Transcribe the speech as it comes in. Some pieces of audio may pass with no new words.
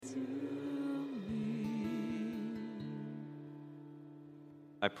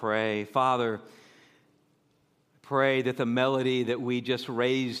I pray. Father, I pray that the melody that we just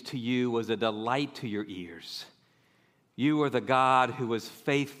raised to you was a delight to your ears. You are the God who is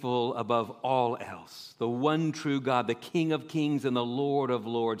faithful above all else, the one true God, the King of kings and the Lord of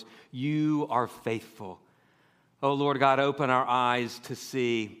lords. You are faithful. Oh, Lord God, open our eyes to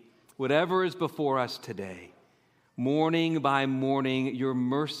see whatever is before us today. Morning by morning, your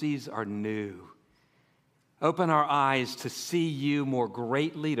mercies are new. Open our eyes to see you more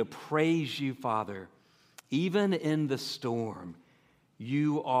greatly, to praise you, Father. Even in the storm,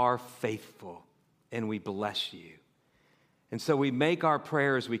 you are faithful, and we bless you. And so we make our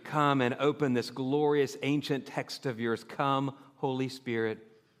prayer as we come and open this glorious ancient text of yours. Come, Holy Spirit.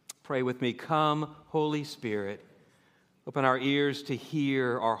 Pray with me. Come, Holy Spirit. Open our ears to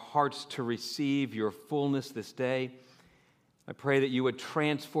hear, our hearts to receive your fullness this day. I pray that you would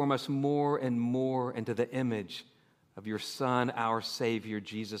transform us more and more into the image of your Son, our Savior,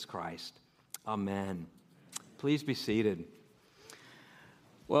 Jesus Christ. Amen. Please be seated.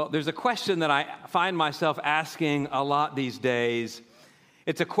 Well, there's a question that I find myself asking a lot these days.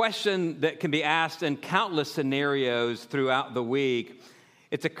 It's a question that can be asked in countless scenarios throughout the week.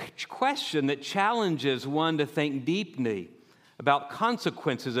 It's a question that challenges one to think deeply about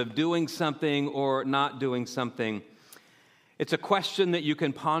consequences of doing something or not doing something. It's a question that you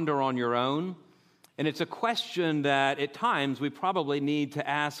can ponder on your own, and it's a question that at times we probably need to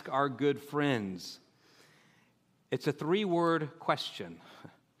ask our good friends. It's a 3-word question.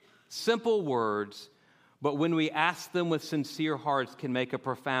 Simple words, but when we ask them with sincere hearts can make a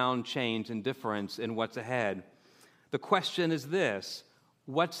profound change and difference in what's ahead. The question is this: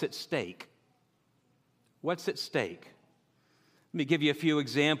 what's at stake? What's at stake? Let me give you a few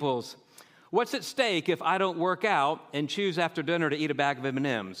examples. What's at stake if I don't work out and choose after dinner to eat a bag of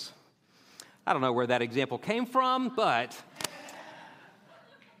M&Ms? I don't know where that example came from, but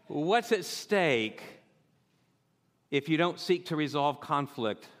what's at stake if you don't seek to resolve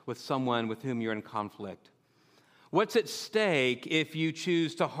conflict with someone with whom you're in conflict? What's at stake if you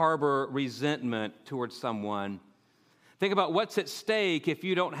choose to harbor resentment towards someone? Think about what's at stake if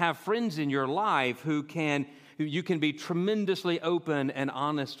you don't have friends in your life who you can be tremendously open and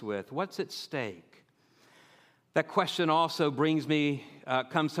honest with. What's at stake? That question also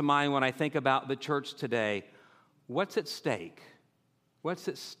comes to mind when I think about the church today. What's at stake? What's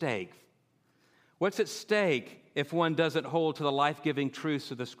at stake? What's at stake if one doesn't hold to the life-giving truths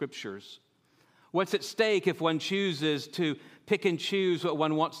of the Scriptures? What's at stake if one chooses to pick and choose what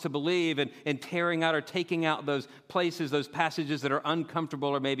one wants to believe and tearing out or taking out those places, those passages that are uncomfortable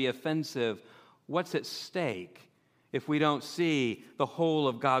or maybe offensive? What's at stake if we don't see the whole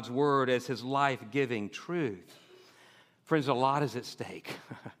of God's Word as His life-giving truth? Friends, a lot is at stake.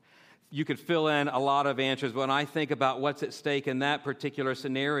 You could fill in a lot of answers. When I think about what's at stake in that particular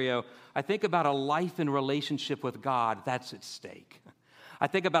scenario, I think about a life in relationship with God. That's at stake. I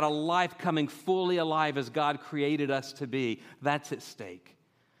think about a life coming fully alive as God created us to be. That's at stake.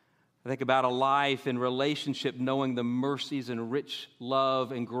 I think about a life in relationship knowing the mercies and rich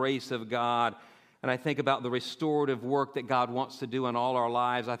love and grace of God. And I think about the restorative work that God wants to do in all our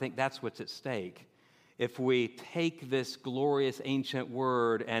lives. I think that's what's at stake. If we take this glorious ancient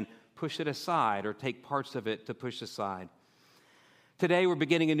word and push it aside or take parts of it to push aside. Today we're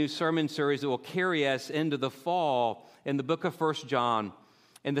beginning a new sermon series that will carry us into the fall in the book of 1 John.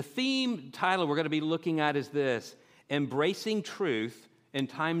 And the theme title we're going to be looking at is this: Embracing Truth in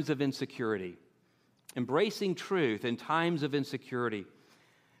Times of Insecurity. Embracing truth in times of insecurity.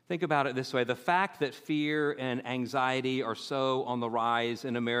 Think about it this way. The fact that fear and anxiety are so on the rise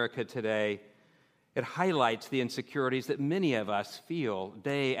in America today, it highlights the insecurities that many of us feel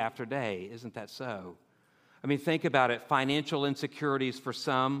day after day. Isn't that so? I mean, think about it. Financial insecurities for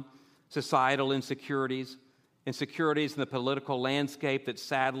some, societal insecurities, insecurities in the political landscape that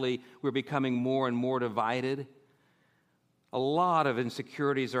sadly we're becoming more and more divided. A lot of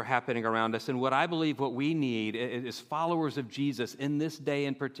insecurities are happening around us. And what I believe what we need as followers of Jesus in this day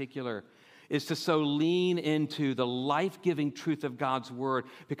in particular is to so lean into the life-giving truth of God's word,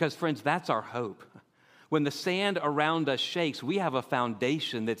 because, friends, that's our hope. When the sand around us shakes, we have a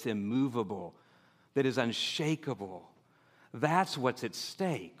foundation that's immovable, that is unshakable. That's what's at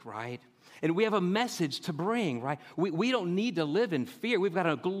stake, right? And we have a message to bring, right? We don't need to live in fear. We've got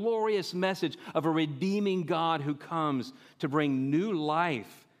a glorious message of a redeeming God who comes to bring new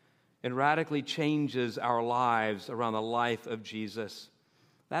life and radically changes our lives around the life of Jesus.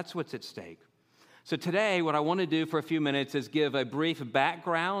 That's what's at stake. So today, what I want to do for a few minutes is give a brief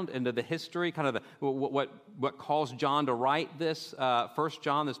background into the history, kind of what caused John to write this 1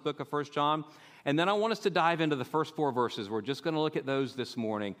 John, this book of 1 John. And then I want us to dive into the first 4 verses. We're just going to look at those this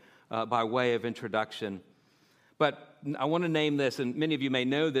morning by way of introduction. But I want to name this, and many of you may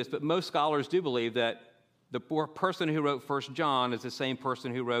know this, but most scholars do believe that the person who wrote 1 John is the same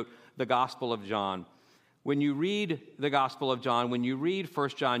person who wrote the Gospel of John. When you read the Gospel of John, when you read 1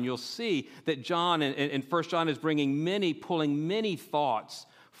 John, you'll see that John in 1 John is pulling many thoughts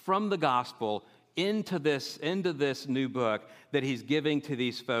from the Gospel into this new book that he's giving to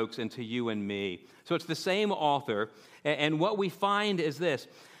these folks and to you and me. So it's the same author, and what we find is this.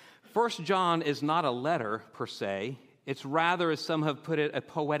 1 John is not a letter per se. It's rather, as some have put it, a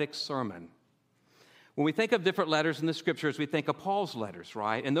poetic sermon. When we think of different letters in the Scriptures, we think of Paul's letters,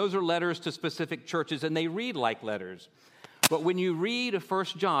 right? And those are letters to specific churches, and they read like letters. But when you read 1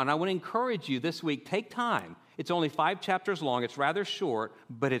 John, I want to encourage you this week, take time. It's only 5 chapters long. It's rather short,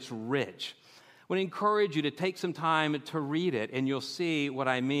 but it's rich. I want to encourage you to take some time to read it, and you'll see what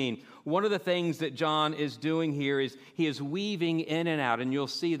I mean. One of the things that John is doing here is he is weaving in and out, and you'll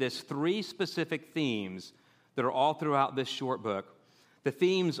see this 3 specific themes that are all throughout this short book. The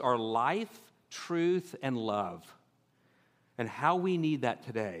themes are life, truth, and love, and how we need that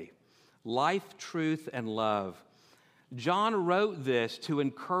today. Life, truth, and love. John wrote this to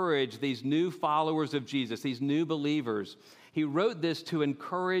encourage these new followers of Jesus, these new believers. He wrote this to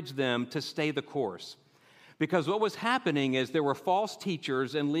encourage them to stay the course. Because what was happening is there were false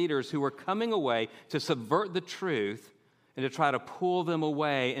teachers and leaders who were coming away to subvert the truth and to try to pull them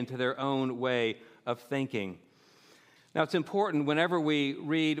away into their own way of thinking. Now, it's important whenever we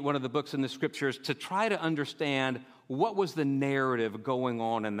read one of the books in the Scriptures to try to understand what was the narrative going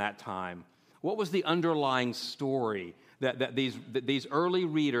on in that time. What was the underlying story that these early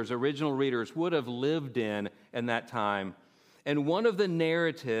readers, original readers, would have lived in that time. And one of the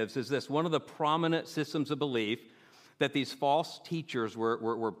narratives is this, one of the prominent systems of belief that these false teachers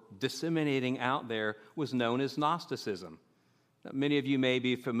were disseminating out there was known as Gnosticism. Now, many of you may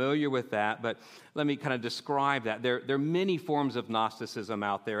be familiar with that, but let me kind of describe that. There are many forms of Gnosticism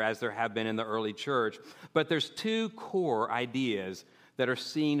out there, as there have been in the early church, but there's 2 core ideas that are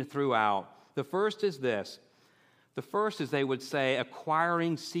seen throughout. The first is this. The first is, they would say,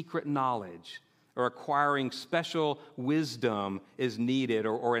 acquiring secret knowledge or acquiring special wisdom is needed,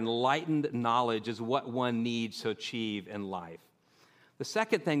 or enlightened knowledge is what one needs to achieve in life. The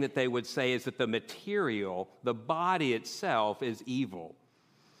second thing that they would say is that the material, the body itself, is evil.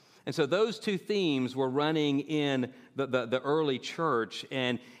 And so those 2 themes were running in the early church,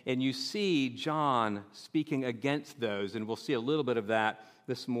 and you see John speaking against those, and we'll see a little bit of that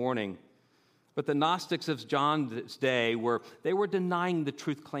this morning. But the Gnostics of John's day were denying the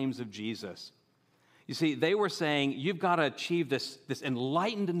truth claims of Jesus. You see, they were saying, you've got to achieve this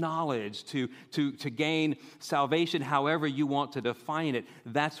enlightened knowledge to gain salvation however you want to define it.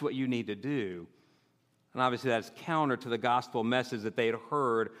 That's what you need to do. And obviously that's counter to the gospel message that they had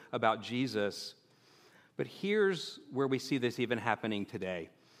heard about Jesus. But here's where we see this even happening today.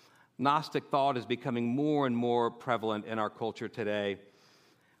 Gnostic thought is becoming more and more prevalent in our culture today,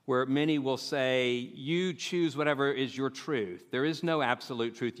 where many will say, you choose whatever is your truth. There is no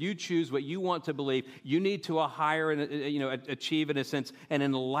absolute truth. You choose what you want to believe. You need to achieve, in a sense, an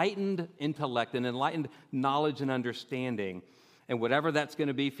enlightened intellect, an enlightened knowledge and understanding. And whatever that's going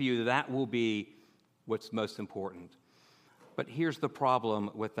to be for you, that will be what's most important. But here's the problem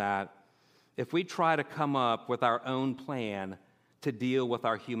with that. If we try to come up with our own plan to deal with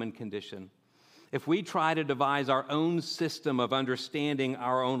our human condition, if we try to devise our own system of understanding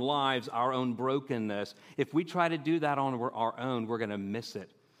our own lives, our own brokenness, if we try to do that on our own, we're going to miss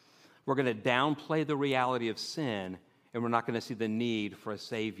it. We're going to downplay the reality of sin, and we're not going to see the need for a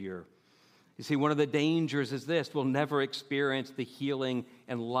Savior. You see, one of the dangers is this: we'll never experience the healing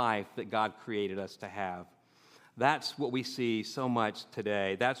and life that God created us to have. That's what we see so much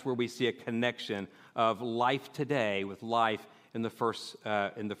today. That's where we see a connection of life today with life in the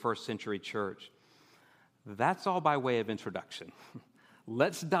first century church. That's all by way of introduction.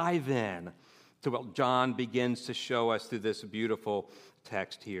 Let's dive in to what John begins to show us through this beautiful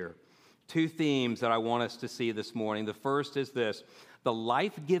text here. 2 themes that I want us to see this morning. The first is this: the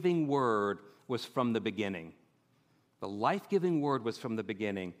life-giving word was from the beginning. The life-giving word was from the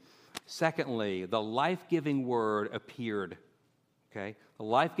beginning. Secondly, the life-giving word appeared. Okay? The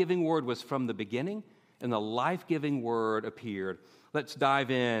life-giving word was from the beginning, and the life-giving word appeared. Let's dive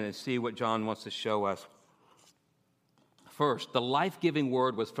in and see what John wants to show us. First, the life-giving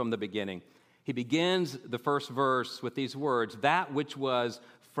word was from the beginning. He begins the first verse with these words, that which was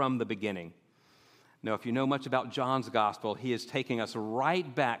from the beginning. Now, if you know much about John's gospel, he is taking us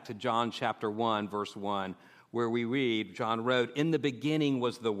right back to John chapter 1, verse 1, where we read, John wrote, "In the beginning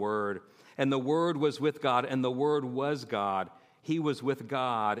was the Word, and the Word was with God, and the Word was God. He was with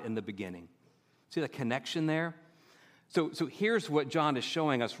God in the beginning." See the connection there? So here's what John is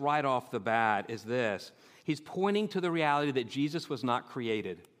showing us right off the bat is this. He's pointing to the reality that Jesus was not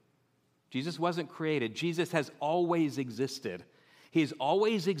created. Jesus wasn't created. Jesus has always existed. He's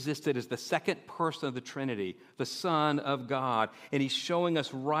always existed as the second person of the Trinity, the Son of God. And he's showing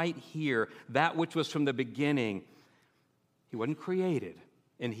us right here that which was from the beginning. He wasn't created,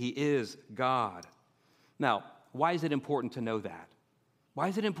 and he is God. Now, why is it important to know that? Why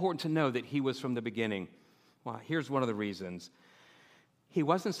is it important to know that he was from the beginning? Well, here's one of the reasons. He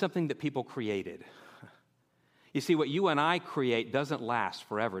wasn't something that people created. You see, what you and I create doesn't last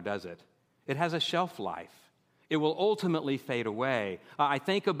forever, does it? It has a shelf life. It will ultimately fade away. I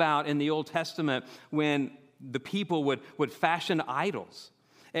think about in the Old Testament when the people would fashion idols,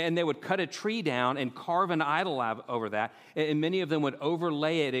 and they would cut a tree down and carve an idol over that, and many of them would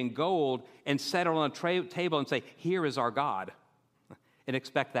overlay it in gold and set it on a table and say, "Here is our God," and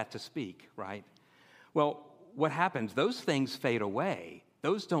expect that to speak, right? Well, what happens? Those things fade away.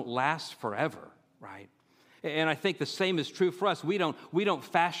 Those don't last forever, right? And I think the same is true for us. We don't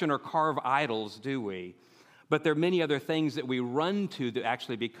fashion or carve idols, do we? But there are many other things that we run to that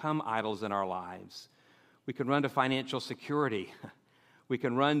actually become idols in our lives. We can run to financial security. We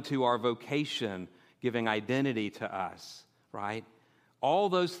can run to our vocation, giving identity to us, right? All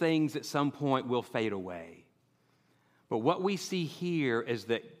those things at some point will fade away. But what we see here is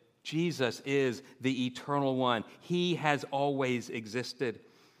that Jesus is the eternal one. He has always existed.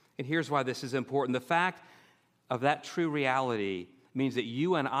 And here's why this is important. The fact of that true reality means that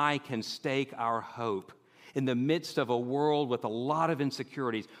you and I can stake our hope in the midst of a world with a lot of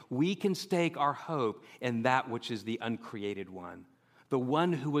insecurities. We can stake our hope in that which is the uncreated one, the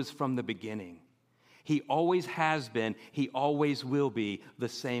one who was from the beginning. He always has been, he always will be the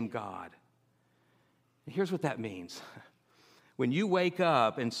same God. And here's what that means. When you wake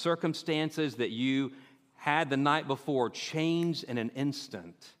up and circumstances that you had the night before change in an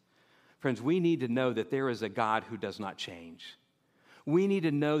instant, friends, we need to know that there is a God who does not change. We need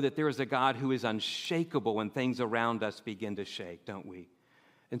to know that there is a God who is unshakable when things around us begin to shake, don't we?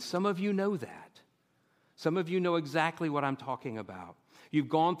 And some of you know that. Some of you know exactly what I'm talking about. You've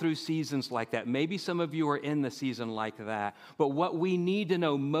gone through seasons like that. Maybe some of you are in the season like that. But what we need to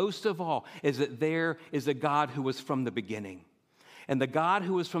know most of all is that there is a God who was from the beginning. And the God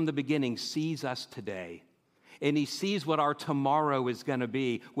who was from the beginning sees us today. And he sees what our tomorrow is going to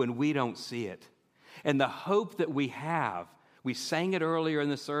be when we don't see it. And the hope that we have, we sang it earlier in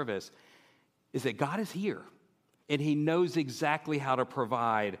the service, is that God is here. And he knows exactly how to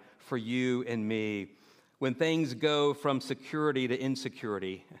provide for you and me. When things go from security to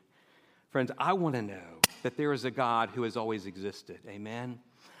insecurity, friends, I want to know that there is a God who has always existed. Amen?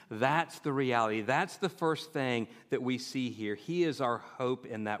 That's the reality. That's the first thing that we see here. He is our hope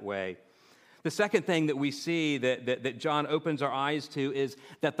in that way. The second thing that we see that John opens our eyes to is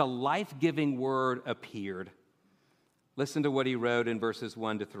that the life-giving Word appeared. Listen to what he wrote in verses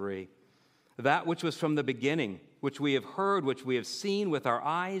 1 to 3. That which was from the beginning, which we have heard, which we have seen with our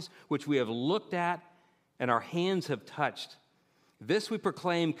eyes, which we have looked at, and our hands have touched. This we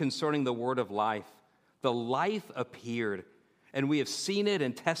proclaim concerning the word of life. The life appeared, and we have seen it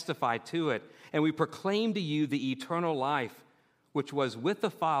and testified to it. And we proclaim to you the eternal life, which was with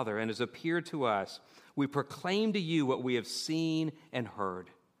the Father and has appeared to us. We proclaim to you what we have seen and heard.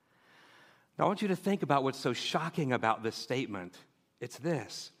 Now, I want you to think about what's so shocking about this statement. It's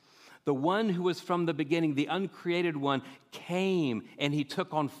this. The one who was from the beginning, the uncreated one, came and he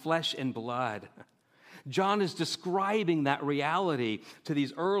took on flesh and blood. John is describing that reality to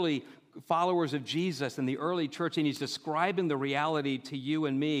these early followers of Jesus in the early church, and he's describing the reality to you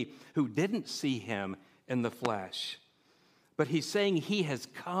and me who didn't see him in the flesh. But he's saying he has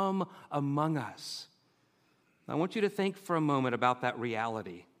come among us. I want you to think for a moment about that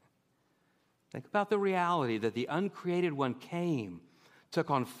reality. Think about the reality that the uncreated one came, took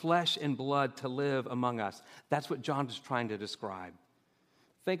on flesh and blood to live among us. That's what John is trying to describe.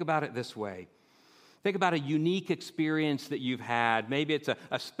 Think about it this way. Think about a unique experience that you've had. Maybe it's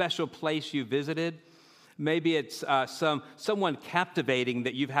a special place you visited. Maybe it's someone captivating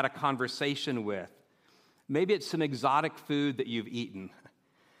that you've had a conversation with. Maybe it's some exotic food that you've eaten.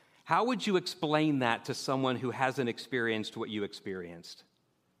 How would you explain that to someone who hasn't experienced what you experienced?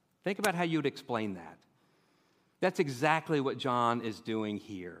 Think about how you would explain that. That's exactly what John is doing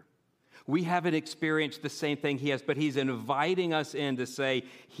here. We haven't experienced the same thing he has, but he's inviting us in to say,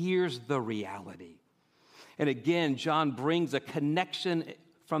 here's the reality. And again, John brings a connection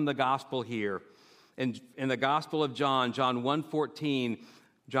from the gospel here. In the Gospel of John, John 1:14,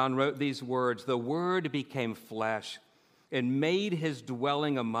 John wrote these words, "The Word became flesh and made his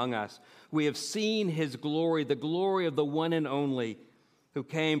dwelling among us. We have seen his glory, the glory of the one and only who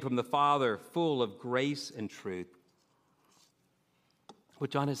came from the Father, full of grace and truth." What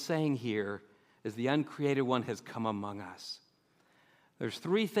John is saying here is the uncreated one has come among us. There's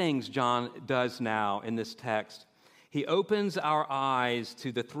three things John does now in this text. He opens our eyes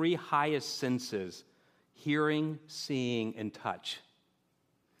to the three highest senses: hearing, seeing, and touch.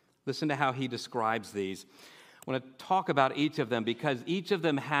 Listen to how he describes these. I want to talk about each of them because each of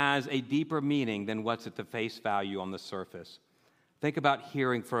them has a deeper meaning than what's at the face value on the surface. Think about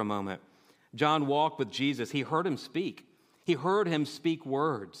hearing for a moment. John walked with Jesus. He heard him speak. He heard him speak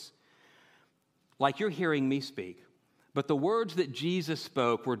words like you're hearing me speak. But the words that Jesus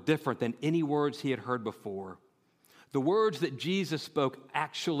spoke were different than any words he had heard before. The words that Jesus spoke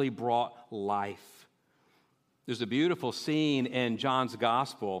actually brought life. There's a beautiful scene in John's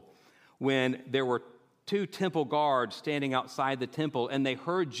gospel when there were two temple guards standing outside the temple, and they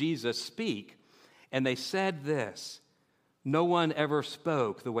heard Jesus speak, and they said this: "No one ever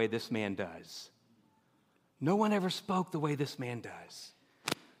spoke the way this man does." No one ever spoke the way this man does.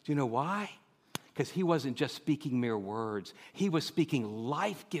 Do you know why? Because he wasn't just speaking mere words. He was speaking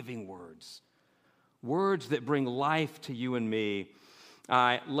life-giving words. Words that bring life to you and me.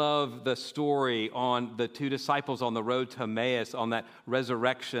 I love the story on the two disciples on the road to Emmaus on that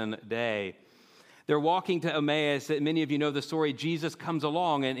resurrection day. They're walking to Emmaus. Many of you know the story. Jesus comes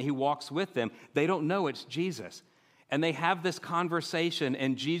along and he walks with them. They don't know it's Jesus. And they have this conversation,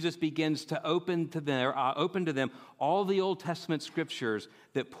 and Jesus begins to open to them all the Old Testament scriptures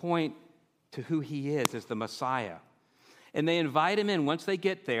that point to who he is as the Messiah. And they invite him in. Once they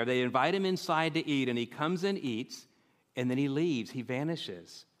get there, they invite him inside to eat, and he comes and eats, and then he leaves. He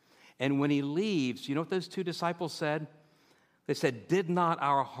vanishes. And when he leaves, you know what those two disciples said? They said, "Did not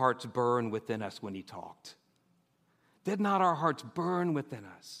our hearts burn within us when he talked?" Did not our hearts burn within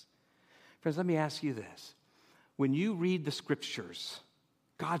us? Friends, let me ask you this. When you read the scriptures,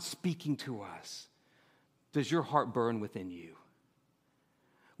 God speaking to us, does your heart burn within you?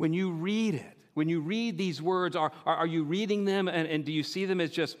 When you read it, when you read these words, are you reading them and do you see them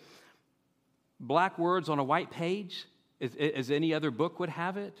as just black words on a white page, as any other book would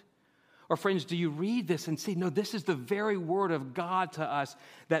have it? Or friends, do you read this and see, no, this is the very word of God to us,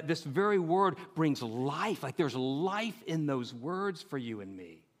 that this very word brings life, like there's life in those words for you and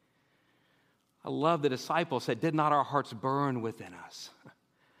me. I love the disciples said, "Did not our hearts burn within us?"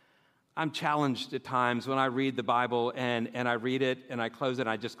 I'm challenged at times when I read the Bible and I read it and I close it and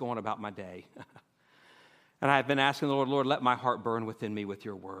I just go on about my day. And I've been asking the Lord, let my heart burn within me with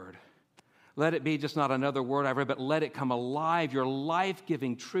your word. Let it be just not another word I've read, but let it come alive, your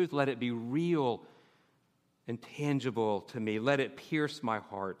life-giving truth. Let it be real and tangible to me. Let it pierce my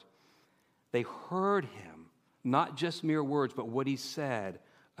heart. They heard him, not just mere words, but what he said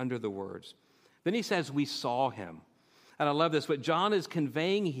under the words. Then he says, "We saw him." And I love this. What John is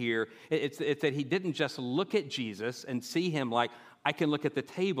conveying here, it's that he didn't just look at Jesus and see him like, I can look at the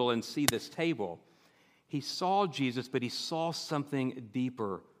table and see this table. He saw Jesus, but he saw something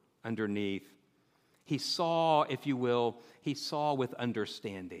deeper underneath. He saw, if you will, he saw with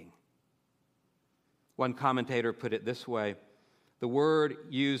understanding. One commentator put it this way: the word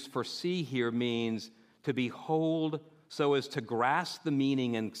used for see here means to behold so as to grasp the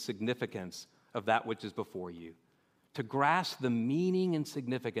meaning and significance of that which is before you. To grasp the meaning and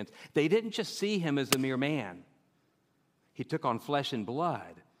significance. They didn't just see him as a mere man. He took on flesh and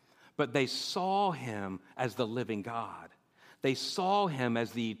blood, but they saw him as the living God. They saw him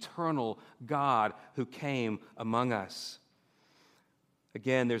as the eternal God who came among us.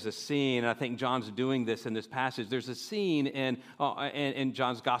 Again, there's a scene, and I think John's doing this in this passage. There's a scene in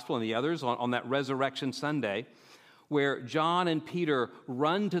John's gospel and the others on that resurrection Sunday where John and Peter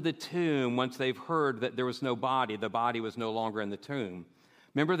run to the tomb once they've heard that there was no body. The body was no longer in the tomb.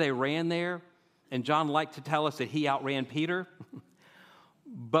 Remember, they ran there, and John liked to tell us that he outran Peter.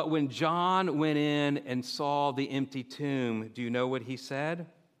 But when John went in and saw the empty tomb, do you know what he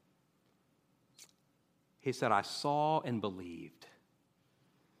said? He said, "I saw and believed.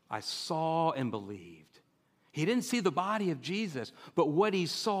 I saw and believed." He didn't see the body of Jesus, but what he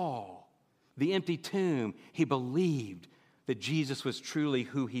saw, the empty tomb, he believed that Jesus was truly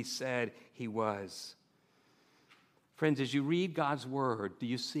who he said he was. Friends, as you read God's word, do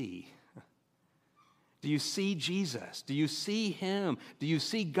you see? Do you see Jesus? Do you see him? Do you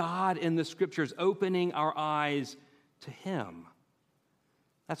see God in the scriptures opening our eyes to him?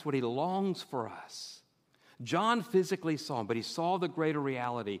 That's what he longs for us. John physically saw him, but he saw the greater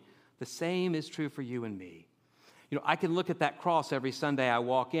reality. The same is true for you and me. You know, I can look at that cross every Sunday I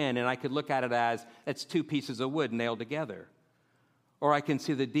walk in, and I could look at it as it's two pieces of wood nailed together. Or I can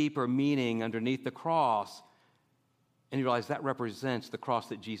see the deeper meaning underneath the cross, and you realize that represents the cross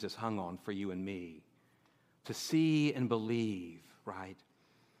that Jesus hung on for you and me. To see and believe, right?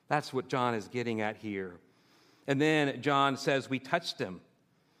 That's what John is getting at here. And then John says, we touched him.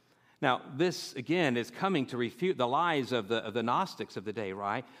 Now, this, again, is coming to refute the lies of the Gnostics of the day,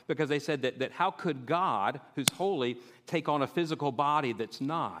 right? Because they said that how could God, who's holy, take on a physical body that's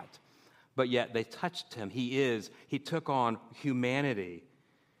not? But yet they touched him. He took on humanity.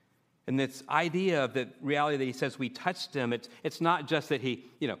 And this idea of the reality that he says we touched him, it's not just that he,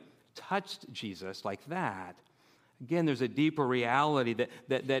 touched Jesus like that. Again, there's a deeper reality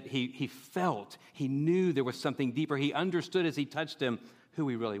that he felt. He knew there was something deeper. He understood as he touched him who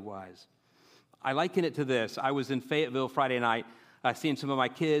he really was. I liken it to this. I was in Fayetteville Friday night, seeing some of my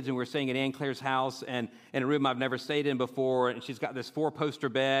kids, and we were staying at Ann Claire's house, and in a room I've never stayed in before, and she's got this 4-poster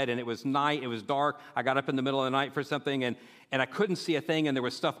bed, and it was night, it was dark. I got up in the middle of the night for something, and I couldn't see a thing, and there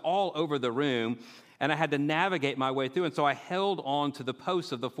was stuff all over the room, and I had to navigate my way through, and so I held on to the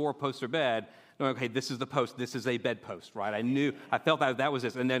posts of the 4-poster bed, knowing, okay, this is the post, this is a bedpost, right? I felt that was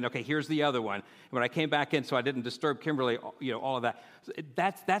this, and then, okay, here's the other one. And when I came back in, so I didn't disturb Kimberly, all of that.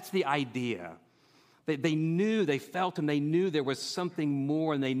 That's the idea. They knew, they felt him, they knew there was something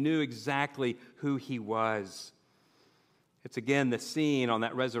more, and they knew exactly who he was. It's again the scene on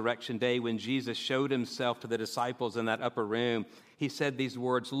that resurrection day when Jesus showed himself to the disciples in that upper room. He said these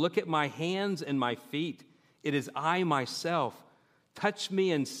words, "Look at my hands and my feet. It is I myself. Touch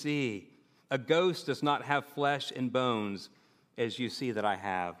me and see. A ghost does not have flesh and bones, as you see that I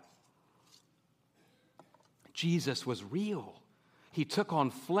have." Jesus was real. He took on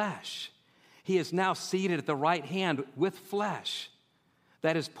flesh. He is now seated at the right hand with flesh.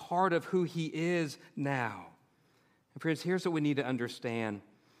 That is part of who he is now. And friends, here's what we need to understand.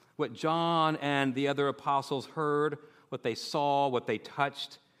 What John and the other apostles heard, what they saw, what they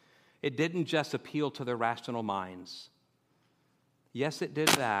touched, it didn't just appeal to their rational minds. Yes, it did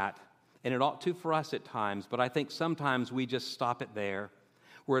that. And it ought to for us at times, but I think sometimes we just stop it there,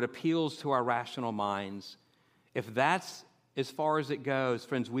 where it appeals to our rational minds. If that's as far as it goes,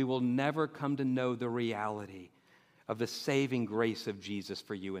 friends, we will never come to know the reality of the saving grace of Jesus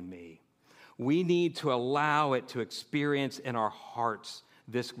for you and me. We need to allow it to experience in our hearts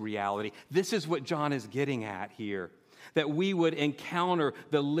this reality. This is what John is getting at here, that we would encounter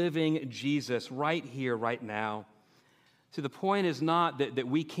the living Jesus right here, right now. See, the point is not that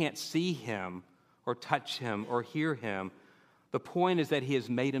we can't see him or touch him or hear him. The point is that he has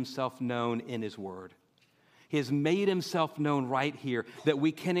made himself known in his word. He has made himself known right here, that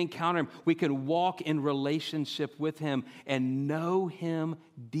we can encounter him. We can walk in relationship with him and know him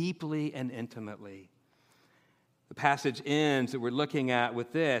deeply and intimately. The passage ends that we're looking at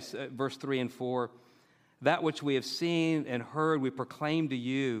with this, verse 3 and 4. That which we have seen and heard we proclaim to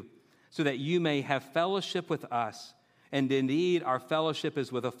you, so that you may have fellowship with us. And indeed, our fellowship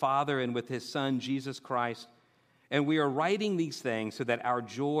is with the Father and with his Son, Jesus Christ. And we are writing these things so that our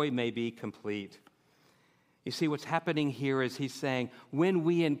joy may be complete. You see, what's happening here is he's saying, when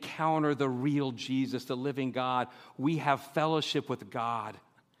we encounter the real Jesus, the living God, we have fellowship with God.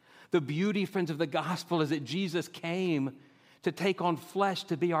 The beauty, friends, of the gospel is that Jesus came to take on flesh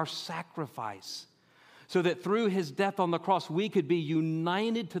to be our sacrifice, so that through his death on the cross, we could be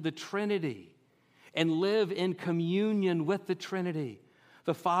united to the Trinity and live in communion with the Trinity,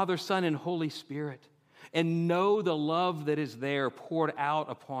 the Father, Son, and Holy Spirit, and know the love that is there poured out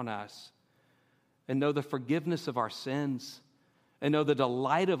upon us, and know the forgiveness of our sins, and know the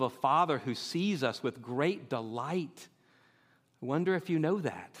delight of a Father who sees us with great delight. I wonder if you know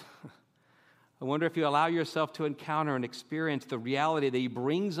that. I wonder if you allow yourself to encounter and experience the reality that he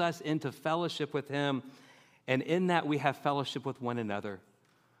brings us into fellowship with him, and in that we have fellowship with one another.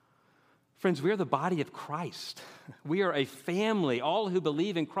 Friends, we are the body of Christ. We are a family, all who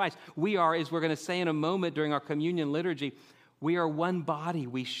believe in Christ. We are, as we're going to say in a moment during our communion liturgy, we are one body.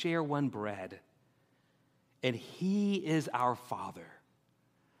 We share one bread. And he is our Father,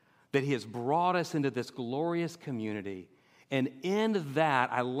 that he has brought us into this glorious community. And in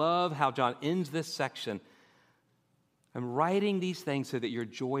that, I love how John ends this section. I'm writing these things so that your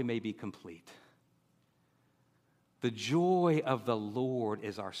joy may be complete. The joy of the Lord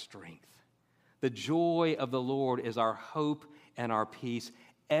is our strength. The joy of the Lord is our hope and our peace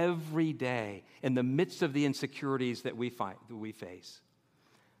every day in the midst of the insecurities that we face.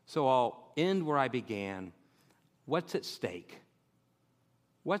 So I'll end where I began. What's at stake?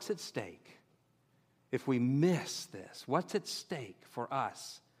 What's at stake? if we miss this? What's at stake for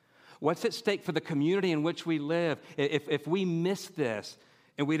us? What's at stake for the community in which we live? If we miss this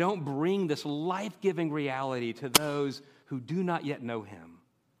and we don't bring this life-giving reality to those who do not yet know him.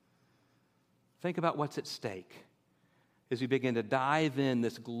 Think about what's at stake as we begin to dive in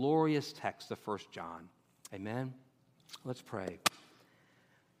this glorious text of 1 John. Amen? Let's pray.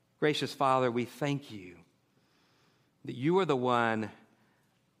 Gracious Father, we thank you that you are the one,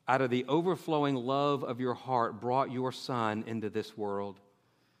 out of the overflowing love of your heart, brought your Son into this world.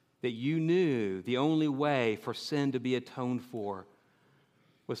 That you knew the only way for sin to be atoned for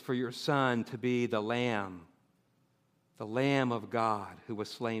was for your Son to be the Lamb of God who was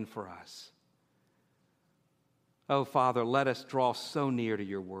slain for us. Oh, Father, let us draw so near to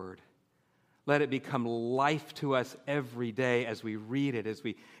your word. Let it become life to us every day as we read it,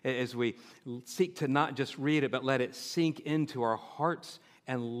 as we seek to not just read it, but let it sink into our hearts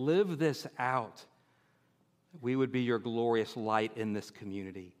and live this out. We would be your glorious light in this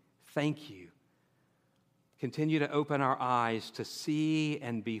community. Thank you. Continue to open our eyes to see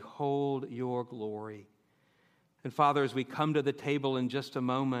and behold your glory. And Father, as we come to the table in just a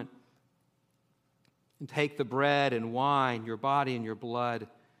moment and take the bread and wine, your body and your blood,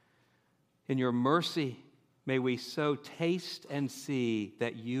 in your mercy, may we so taste and see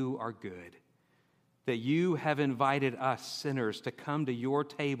that you are good, that you have invited us sinners to come to your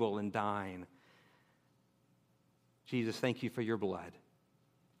table and dine. Jesus, thank you for your blood.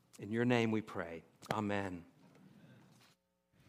 In your name we pray. Amen.